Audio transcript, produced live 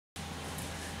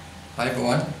Hi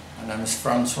everyone, my name is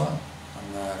Francois.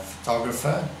 I'm a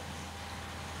photographer,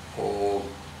 or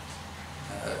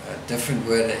a different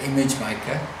word, an image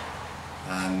maker.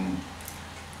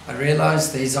 I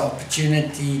realized there's an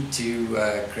opportunity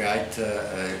to create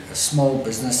a small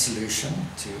business solution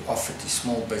to offer to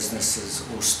small businesses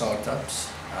or startups.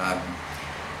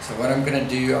 So what I'm going to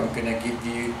do, I'm going to give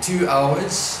you 2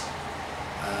 hours.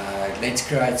 Let's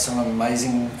create some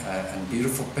amazing and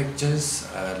beautiful pictures,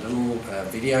 little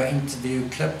video interview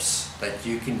clips that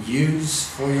you can use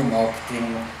for your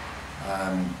marketing.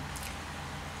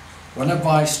 One of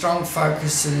my strong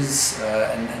focuses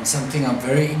and something I'm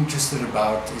very interested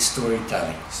about is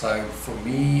storytelling. So for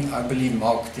me, I believe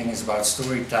marketing is about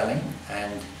storytelling,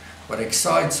 and what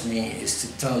excites me is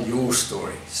to tell your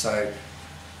story. So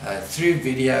through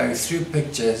video, through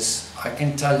pictures, I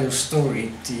can tell your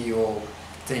story to your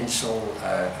potential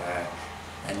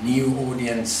a new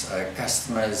audience,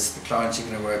 customers, the clients you're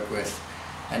going to work with,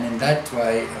 and in that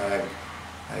way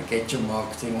get your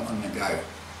marketing on the go.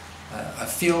 I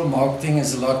feel marketing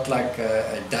is a lot like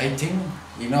dating.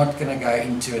 You're not going to go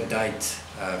into a date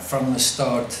from the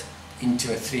start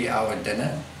into a 3-hour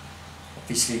dinner.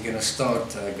 Obviously you're going to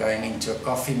start going into a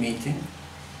coffee meeting.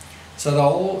 So the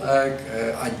whole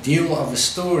ideal of a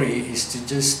story is to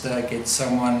just get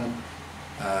someone,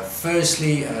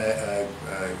 firstly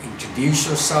introduce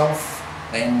yourself,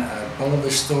 then build the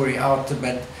story out a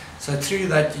bit. So through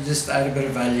that you just add a bit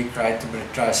of value, create a bit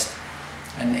of trust,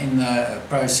 and in the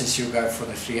process you'll go for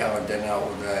the 3-hour dinner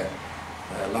or the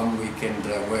long weekend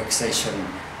work session,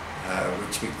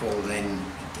 which we call then,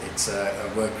 it's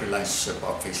a work relationship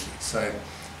obviously. So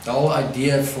the whole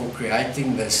idea for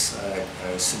creating this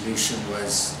solution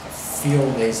was, I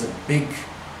feel there's a big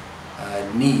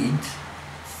need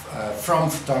from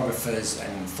photographers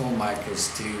and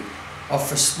filmmakers to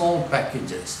offer small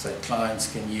packages that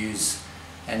clients can use,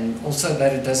 and also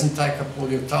that it doesn't take up all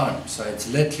your time. So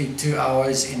it's literally 2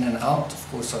 hours in and out.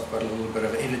 Of course I've got a little bit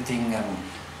of editing and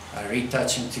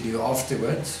retouching to do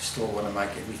afterwards. Still want to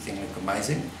make everything look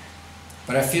amazing,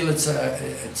 but I feel it's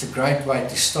a great way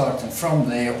to start, and from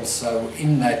there also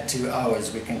in that 2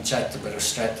 hours we can chat a bit of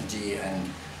strategy and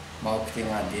marketing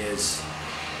ideas,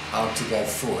 how to go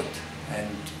forward, and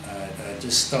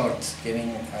just start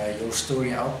getting your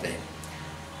story out there.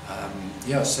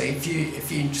 Yeah, so if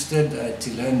you're interested to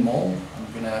learn more,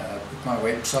 I'm going to put my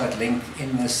website link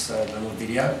in this little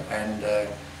video, and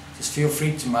just feel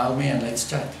free to mail me and let's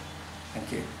chat.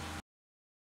 Thank you.